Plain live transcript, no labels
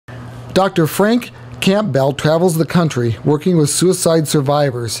Dr. Frank Campbell travels the country working with suicide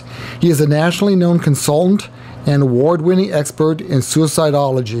survivors. He is a nationally known consultant and award-winning expert in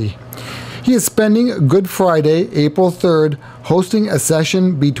suicidology. He is spending Good Friday, April 3rd, hosting a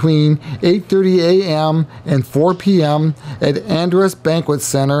session between 8:30 a.m. and 4 p.m. at Andrus Banquet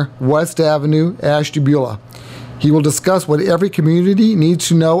Center, West Avenue, Ashtabula. He will discuss what every community needs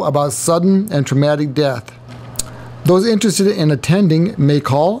to know about sudden and traumatic death. Those interested in attending may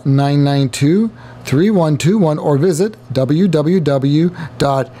call 992-3121 or visit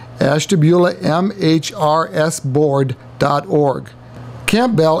www.ashtabulamhrsboard.org.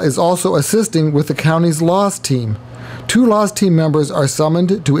 Campbell is also assisting with the county's loss team. 2 loss team members are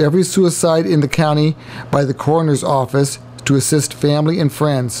summoned to every suicide in the county by the coroner's office to assist family and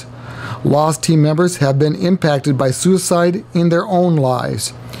friends. Loss team members have been impacted by suicide in their own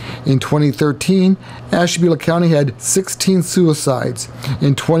lives. In 2013, Ashtabula County had 16 suicides.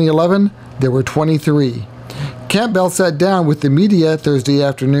 In 2011, there were 23. Campbell sat down with the media Thursday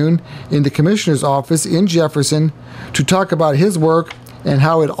afternoon in the commissioner's office in Jefferson to talk about his work and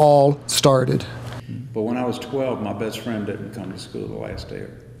how it all started. But when I was 12, my best friend didn't come to school the last day of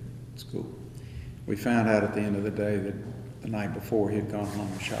school. We found out at the end of the day that the night before he had gone home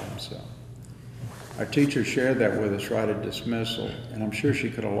and shot himself. Our teacher shared that with us right at dismissal, and I'm sure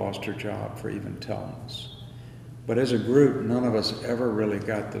she could have lost her job for even telling us. But as a group, none of us ever really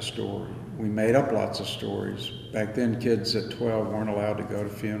got the story. We made up lots of stories. Back then, kids at 12 weren't allowed to go to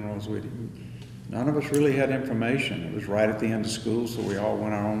funerals. None of us really had information. It was right at the end of school, so we all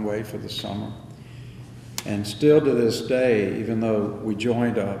went our own way for the summer. And still to this day, even though we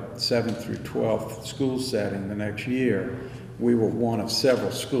joined a 7th through 12th school setting the next year, we were one of several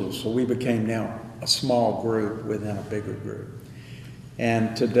schools. So we became now a small group within a bigger group.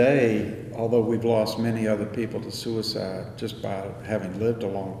 And today, although we've lost many other people to suicide just by having lived a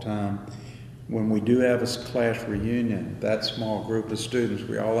long time, when we do have a class reunion, that small group of students,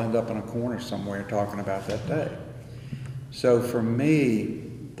 we all end up in a corner somewhere talking about that day. So for me,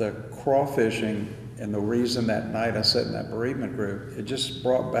 the crawfishing and the reason that night I sat in that bereavement group, it just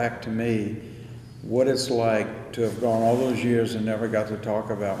brought back to me what it's like to have gone all those years and never got to talk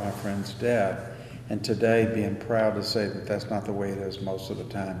about my friend's death. And today being proud to say that that's not the way it is most of the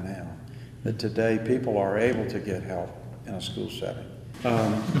time now. That today people are able to get help in a school setting.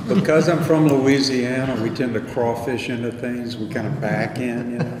 Because I'm from Louisiana, we tend to crawfish into things. We kind of back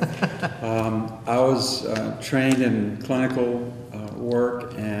in, you know. I was trained in clinical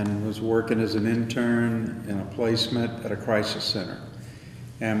work and was working as an intern in a placement at a crisis center.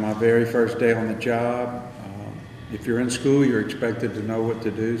 And my very first day on the job, if you're in school, you're expected to know what to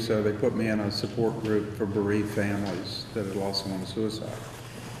do, so they put me in a support group for bereaved families that had lost someone to suicide.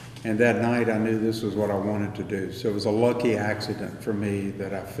 And that night I knew this was what I wanted to do. So it was a lucky accident for me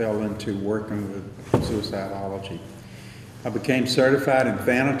that I fell into working with suicidology. I became certified in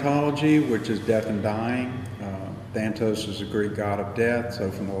thanatology, which is death and dying. Thantos is the Greek god of death,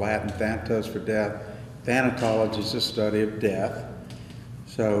 so from the Latin thantos for death, thanatology is the study of death.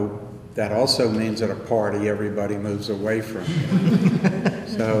 So that also means at a party everybody moves away from you.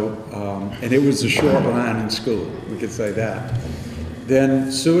 So, and it was a short line in school, we could say that. Then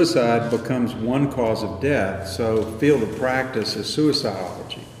suicide becomes one cause of death, so field of practice is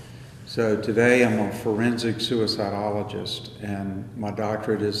suicidology. So today I'm a forensic suicidologist, and my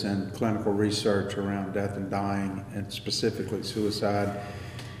doctorate is in clinical research around death and dying, and specifically suicide.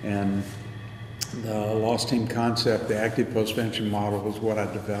 And the loss team concept, the active postvention model, was what I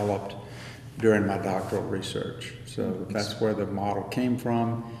developed during my doctoral research. So that's where the model came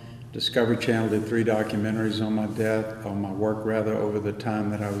from. Discovery Channel did 3 documentaries on my death, on my work rather, over the time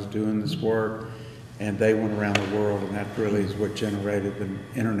that I was doing this work. And they went around the world, and that really is what generated the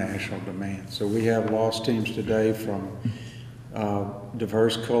international demand. So we have loss teams today from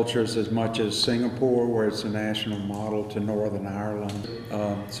diverse cultures as much as Singapore, where it's a national model, to Northern Ireland.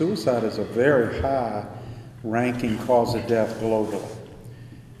 Suicide is a very high ranking cause of death globally.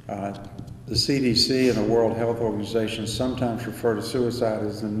 The CDC and the World Health Organization sometimes refer to suicide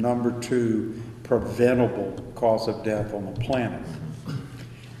as the #2 preventable cause of death on the planet.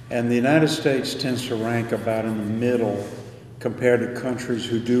 And the United States tends to rank about in the middle compared to countries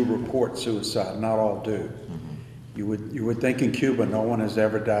who do report suicide. Not all do. You would think in Cuba no one has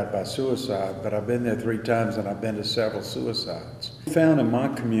ever died by suicide, but I've been there 3 times and I've been to several suicides. What I found in my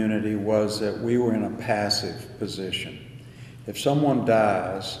community was that we were in a passive position. If someone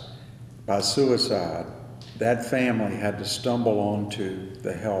dies by suicide, that family had to stumble onto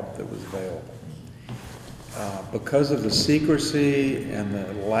the help that was available. Because of the secrecy and the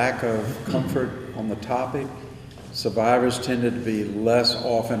lack of comfort on the topic, survivors tended to be less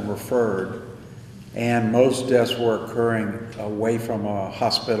often referred, and most deaths were occurring away from a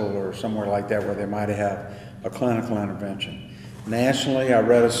hospital or somewhere like that where they might have a clinical intervention. Nationally, I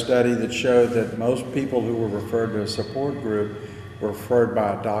read a study that showed that most people who were referred to a support group were referred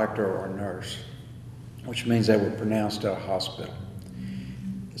by a doctor or a nurse, which means they were pronounced to a hospital.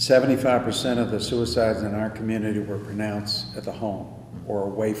 75% of the suicides in our community were pronounced at the home or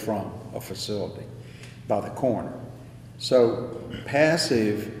away from a facility by the coroner. So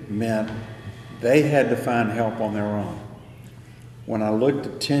passive meant they had to find help on their own. When I looked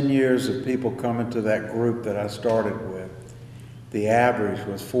at 10 years of people coming to that group that I started with, the average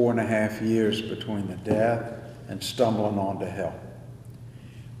was 4.5 years between the death and stumbling onto help.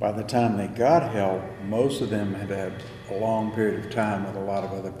 By the time they got help, most of them had had a long period of time with a lot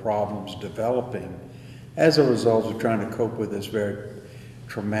of other problems developing as a result of trying to cope with this very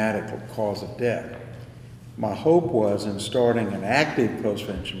traumatic cause of death. My hope was in starting an active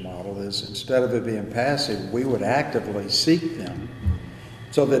postvention model is instead of it being passive, we would actively seek them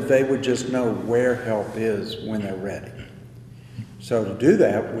so that they would just know where help is when they're ready. So to do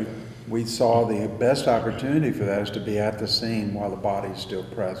that, we saw the best opportunity for that is to be at the scene while the body's still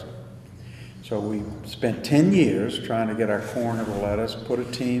present. So we spent 10 years trying to get our coroner to let us put a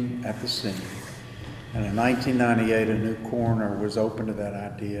team at the scene. And in 1998, a new coroner was open to that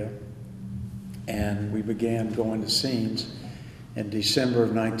idea. And we began going to scenes in December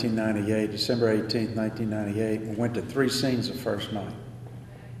of 1998, December 18th, 1998. We went to 3 scenes the first night.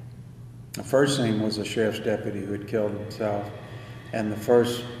 The first scene was a sheriff's deputy who had killed himself. And the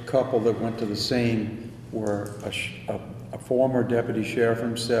first couple that went to the scene were a former deputy sheriff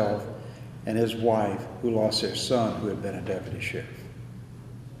himself and his wife who lost their son who had been a deputy sheriff.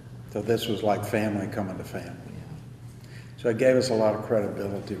 So this was like family coming to family. So it gave us a lot of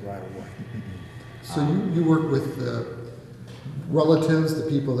credibility right away. So you work with relatives, the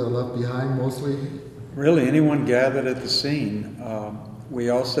people that are left behind mostly? Really, anyone gathered at the scene. We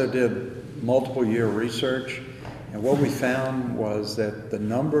also did multiple year research, and what we found was that the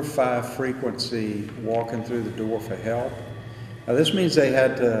number 5 frequency walking through the door for help, now this means they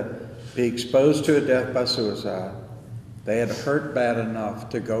had to be exposed to a death by suicide, they had to hurt bad enough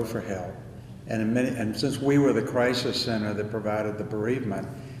to go for help, and since we were the crisis center that provided the bereavement,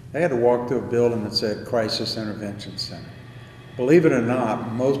 they had to walk through a building that said Crisis Intervention Center. Believe it or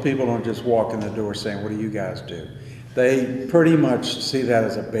not, most people don't just walk in the door saying, what do you guys do? They pretty much see that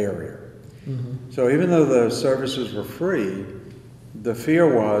as a barrier. Mm-hmm. So even though the services were free, the fear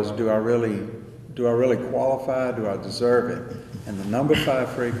was, do I really qualify? Do I deserve it? And the number 5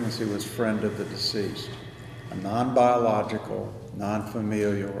 frequency was friend of the deceased, a non-biological,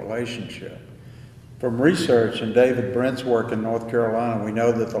 non-familial relationship. From research and David Brent's work in North Carolina, we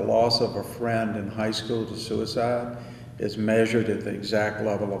know that the loss of a friend in high school to suicide is measured at the exact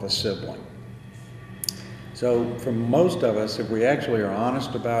level of a sibling. So for most of us, if we actually are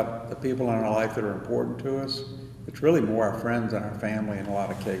honest about the people in our life that are important to us, it's really more our friends and our family in a lot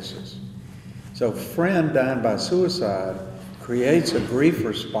of cases. So friend dying by suicide creates a grief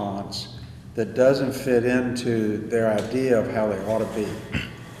response that doesn't fit into their idea of how they ought to be.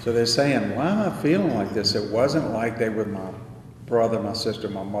 So they're saying, why am I feeling like this? It wasn't like they were my brother, my sister,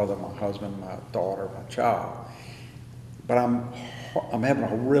 my mother, my husband, my daughter, my child. But I'm having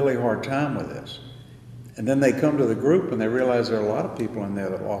a really hard time with this. And then they come to the group and they realize there are a lot of people in there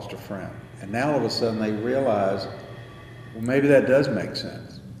that lost a friend. And now all of a sudden they realize, well, maybe that does make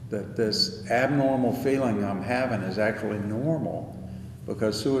sense. That this abnormal feeling I'm having is actually normal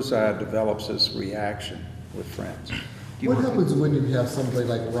because suicide develops this reaction with friends. What happens when you have somebody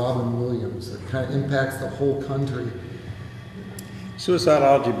like Robin Williams that kind of impacts the whole country?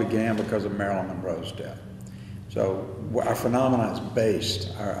 Suicidology began because of Marilyn Monroe's death. So our phenomenon is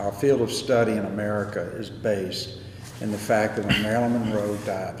based, our field of study in America is based in the fact that when Marilyn Monroe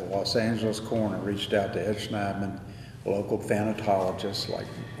died, the Los Angeles coroner reached out to Ed Schneidman, a local thanatologist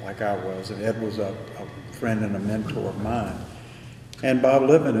like I was, and Ed was a friend and a mentor of mine, and Bob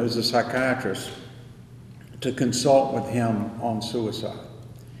Lippman, who's a psychiatrist, to consult with him on suicide.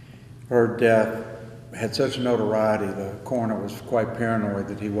 Her death had such notoriety, the coroner was quite paranoid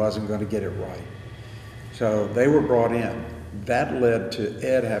that he wasn't going to get it right. So they were brought in. That led to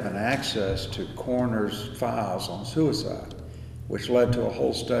Ed having access to coroner's files on suicide, which led to a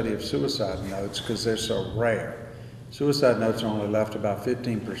whole study of suicide notes because they're so rare. Suicide notes are only left about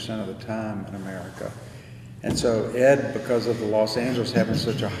 15% of the time in America. And so Ed, because of the Los Angeles having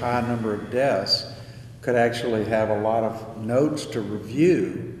such a high number of deaths, could actually have a lot of notes to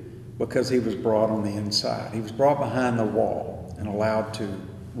review because he was brought on the inside. He was brought behind the wall and allowed to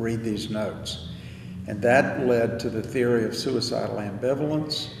read these notes. And that led to the theory of suicidal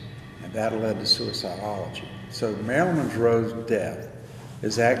ambivalence, and that led to suicidology. So Marilyn Monroe's death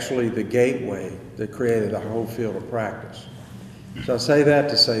is actually the gateway that created a whole field of practice. So I say that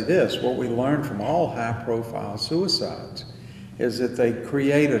to say this: what we learned from all high-profile suicides is that they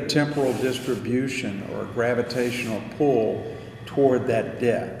create a temporal distribution or a gravitational pull toward that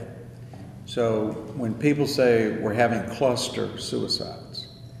death. So when people say we're having cluster suicides,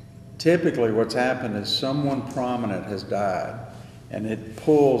 typically what's happened is someone prominent has died, and it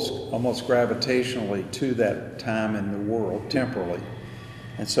pulls almost gravitationally to that time in the world, temporally.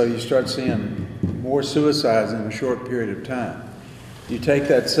 And so you start seeing more suicides in a short period of time. You take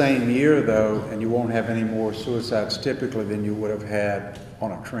that same year, though, and you won't have any more suicides typically than you would have had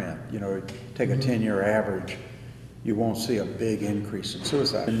on a trend. You know, take a 10-year average, you won't see a big increase in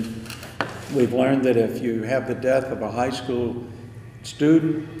suicide. And we've learned that if you have the death of a high school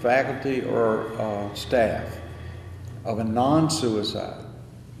student, faculty, or staff of a non-suicide,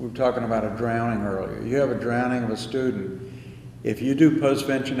 we were talking about a drowning earlier. You have a drowning of a student. If you do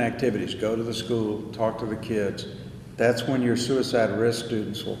postvention activities, go to the school, talk to the kids, that's when your suicide risk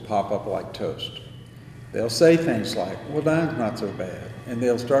students will pop up like toast. They'll say things like, well, dying's not so bad. And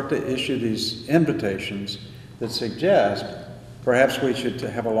they'll start to issue these invitations that suggest perhaps we should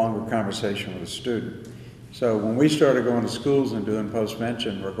have a longer conversation with a student. So when we started going to schools and doing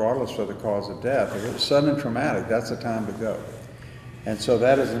postvention, regardless of the cause of death, if it was sudden and traumatic, that's the time to go. And so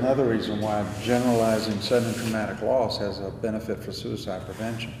that is another reason why generalizing sudden and traumatic loss has a benefit for suicide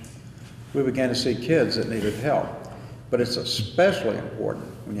prevention. We began to see kids that needed help, but it's especially important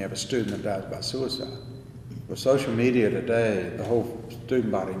when you have a student that dies by suicide. With social media today, the whole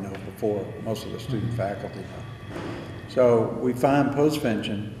student body knows before most of the student faculty know. So we find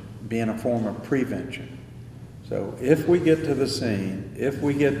postvention being a form of prevention. So if we get to the scene, if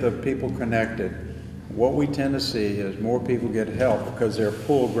we get the people connected, what we tend to see is more people get help because they're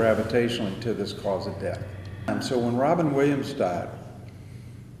pulled gravitationally to this cause of death. And so when Robin Williams died,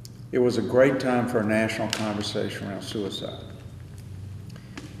 it was a great time for a national conversation around suicide.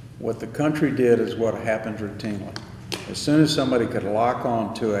 What the country did is what happens routinely. As soon as somebody could lock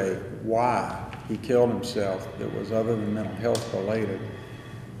on to a why he killed himself that was other than mental health related,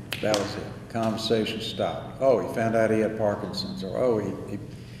 that was it. Conversation stopped. Oh, he found out he had Parkinson's, or oh, he.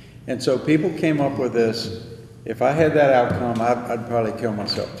 And so people came up with this, if I had that outcome, I'd probably kill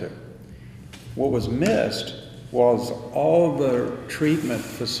myself too. What was missed was all the treatment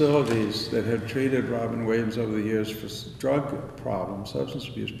facilities that had treated Robin Williams over the years for drug problems, substance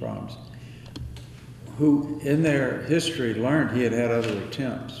abuse problems, who in their history learned he had had other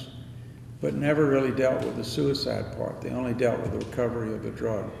attempts, but never really dealt with the suicide part. They only dealt with the recovery of the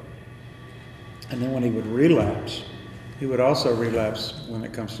drug. And then when he would relapse, he would also relapse when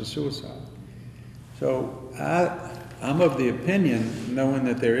it comes to suicide. So I'm of the opinion, knowing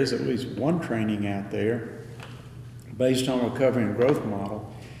that there is at least one training out there based on recovery and growth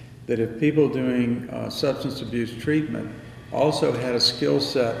model, that if people doing substance abuse treatment also had a skill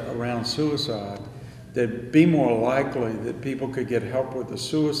set around suicide, that'd be more likely that people could get help with the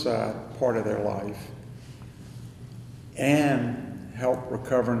suicide part of their life and help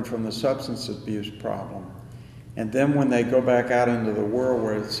recovering from the substance abuse problem. And then when they go back out into the world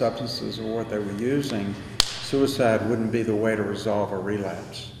where substances are what they were using, suicide wouldn't be the way to resolve a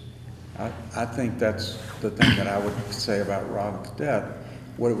relapse. I think that's the thing that I would say about Robin's death.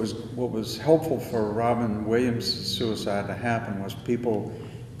 What was helpful for Robin Williams' suicide to happen was people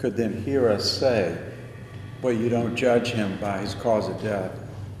could then hear us say, well, you don't judge him by his cause of death.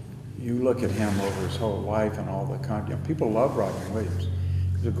 You look at him over his whole life and all the content. People love Robin Williams.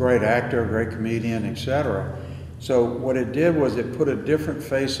 He's a great actor, a great comedian, etc. So what it did was it put a different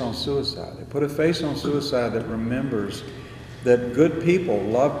face on suicide. It put a face on suicide that remembers that good people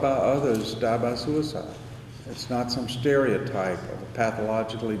loved by others die by suicide. It's not some stereotype of a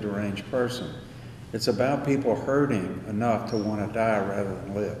pathologically deranged person. It's about people hurting enough to want to die rather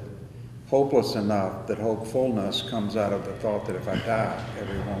than live. Hopeless enough that hopefulness comes out of the thought that if I die,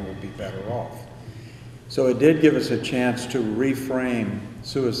 everyone will be better off. So it did give us a chance to reframe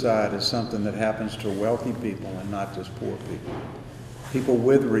suicide as something that happens to wealthy people and not just poor people. People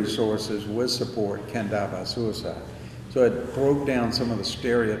with resources, with support, can die by suicide. So it broke down some of the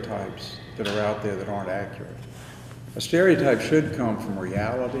stereotypes that are out there that aren't accurate. A stereotype should come from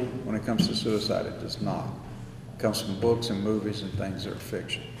reality. When it comes to suicide, it does not. It comes from books and movies and things that are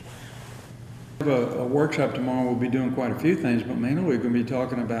fiction. We have a workshop tomorrow. We'll be doing quite a few things, but mainly we're going to be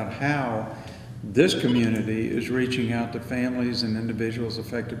talking about how this community is reaching out to families and individuals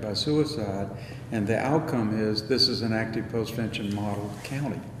affected by suicide, and the outcome is this is an active postvention model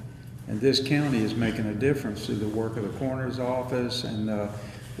county. And this county is making a difference through the work of the coroner's office and the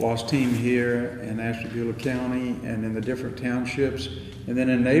lost team here in Ashtabula County and in the different townships, and then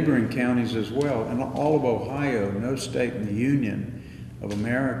in neighboring counties as well. And all of Ohio, no state in the Union of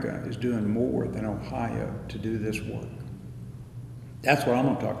America is doing more than Ohio to do this work. That's what I'm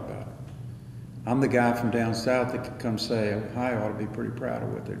going to talk about. I'm the guy from down south that can come say Ohio ought to be pretty proud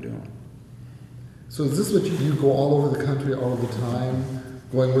of what they're doing. So is this what you go all over the country all the time,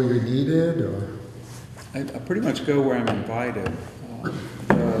 going where you're needed, or? I pretty much go where I'm invited.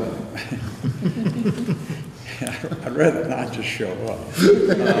 I'd rather not just show up.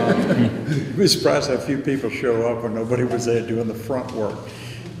 You'd be surprised how few people show up when nobody was there doing the front work.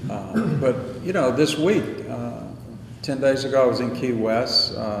 But, you know, this week, 10 days ago I was in Key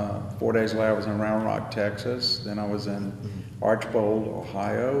West, 4 days later I was in Round Rock, Texas, then I was in Archbold,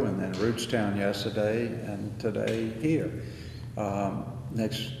 Ohio, and then Rootstown yesterday, and today here.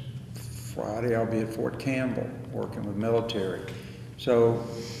 Next Friday I'll be at Fort Campbell working with military. So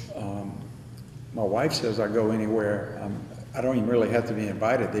my wife says I go anywhere. I don't even really have to be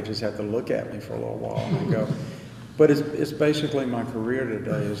invited. They just have to look at me for a little while and I go. But it's basically my career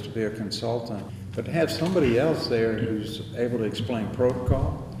today is to be a consultant. But to have somebody else there who's able to explain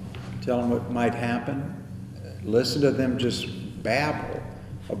protocol, tell them what might happen, listen to them just babble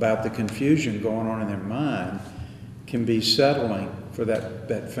about the confusion going on in their mind can be settling for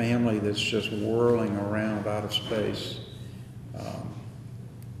that family that's just whirling around out of space.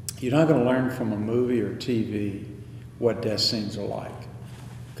 You're not going to learn from a movie or TV what death scenes are like,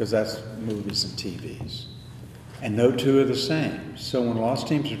 because that's movies and TVs. And no two are the same. So when lost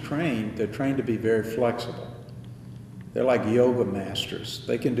teams are trained, they're trained to be very flexible. They're like yoga masters.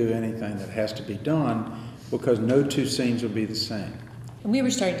 They can do anything that has to be done because no two scenes will be the same. And we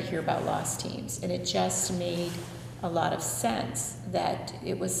were starting to hear about lost teams, and it just made a lot of sense that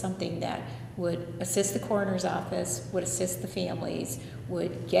it was something that would assist the coroner's office, would assist the families,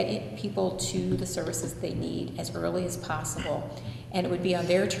 would get people to the services they need as early as possible, and it would be on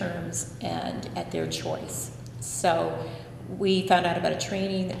their terms and at their choice. So we found out about a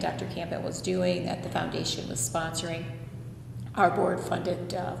training that Dr. Campbell was doing, that the foundation was sponsoring. Our board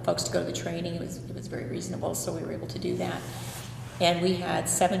funded folks to go to the training. It was very reasonable, so we were able to do that. And we had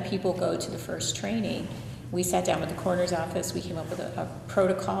 7 people go to the first training. We sat down with the coroner's office. We came up with a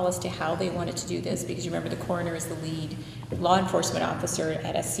protocol as to how they wanted to do this, because you remember the coroner is the lead law enforcement officer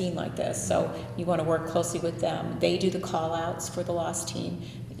at a scene like this, so you want to work closely with them. They do the call outs for the lost team.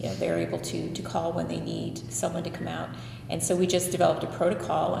 You know, they're able to call when they need someone to come out. And so we just developed a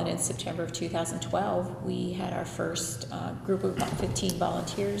protocol, and in September of 2012, we had our first group of about 15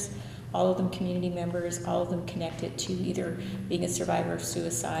 volunteers, all of them community members, all of them connected to either being a survivor of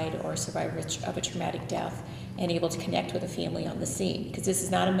suicide or a survivor of a traumatic death, and able to connect with a family on the scene. Because this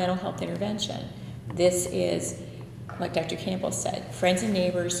is not a mental health intervention. This is, like Dr. Campbell said, friends and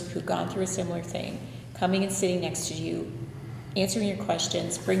neighbors who've gone through a similar thing, coming and sitting next to you, answering your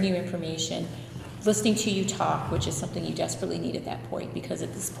questions, bringing you information, listening to you talk, which is something you desperately need at that point, because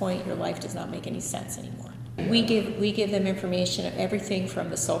at this point your life does not make any sense anymore. We give them information of everything from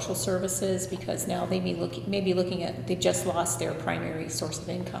the social services, because now they may be looking at, they've just lost their primary source of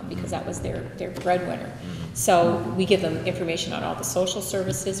income because that was their breadwinner. So we give them information on all the social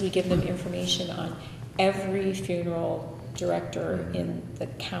services. We give them information on every funeral director in the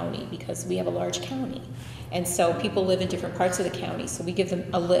county, because we have a large county. And so people live in different parts of the county, so we give them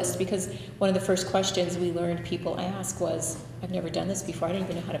a list, because one of the first questions we learned people ask was, I've never done this before, I don't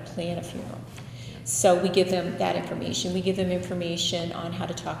even know how to plan a funeral. So we give them that information. We give them information on how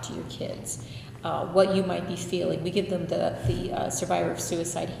to talk to your kids, what you might be feeling. We give them the Survivor of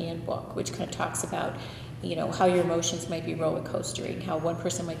Suicide Handbook, which kind of talks about, you know, how your emotions might be roller coastering, how one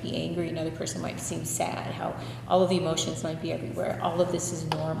person might be angry, another person might seem sad, how all of the emotions might be everywhere. All of this is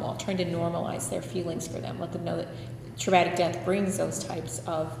normal, trying to normalize their feelings for them, let them know that traumatic death brings those types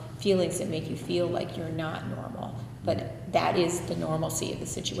of feelings that make you feel like you're not normal, but that is the normalcy of the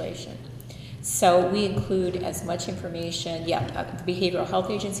situation. So we include as much information, the behavioral health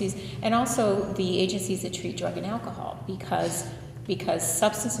agencies, and also the agencies that treat drug and alcohol, because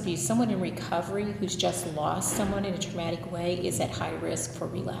substance abuse, someone in recovery who's just lost someone in a traumatic way is at high risk for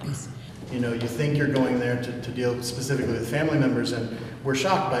relapse. You know, you think you're going there to deal specifically with family members, and we're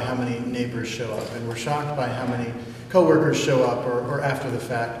shocked by how many neighbors show up, and we're shocked by how many coworkers show up or after the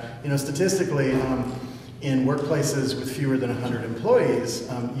fact. You know, statistically, in workplaces with fewer than 100 employees,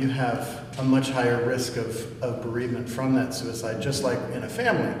 you have a much higher risk of bereavement from that suicide, just like in a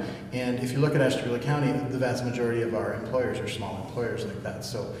family. And if you look at Ashtabula County, the vast majority of our employers are small employers like that.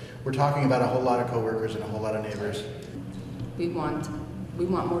 So we're talking about a whole lot of coworkers and a whole lot of neighbors. We want We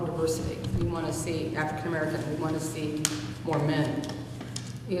want more diversity. We want to see African American. We want to see more men.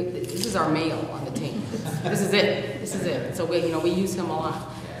 This is our male on the team. This is it. This is it. So we use him a lot.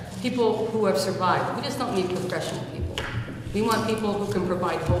 People who have survived. We just don't need professional people. We want people who can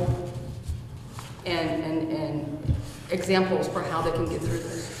provide hope and examples for how they can get through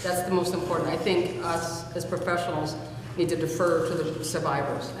this. That's the most important. I think us as professionals need to defer to the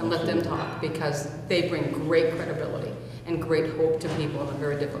survivors and let them talk, because they bring great credibility and great hope to people in a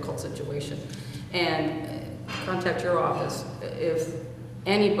very difficult situation. And contact your office if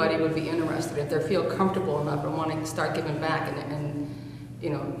anybody would be interested, if they feel comfortable enough and want to start giving back, and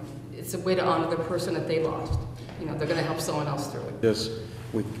it's a way to honor the person that they lost. They're going to help someone else through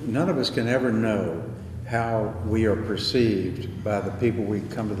it. None of us can ever know how we are perceived by the people we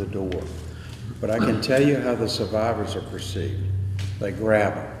come to the door. But I can tell you how the survivors are perceived. They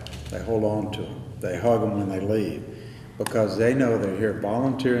grab them, they hold on to them, they hug them when they leave, because they know they're here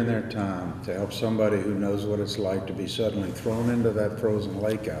volunteering their time to help somebody who knows what it's like to be suddenly thrown into that frozen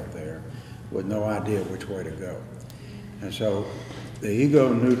lake out there with no idea which way to go. And so the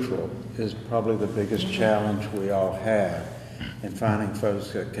ego neutral is probably the biggest challenge we all have in finding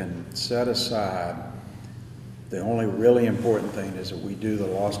folks that can set aside. The only really important thing is that we do the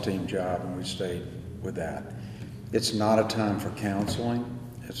lost team job and we stay with that. It's not a time for counseling.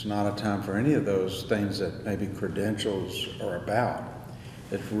 It's not a time for any of those things that maybe credentials are about.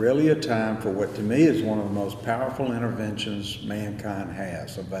 It's really a time for what to me is one of the most powerful interventions mankind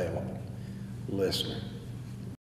has available: listening.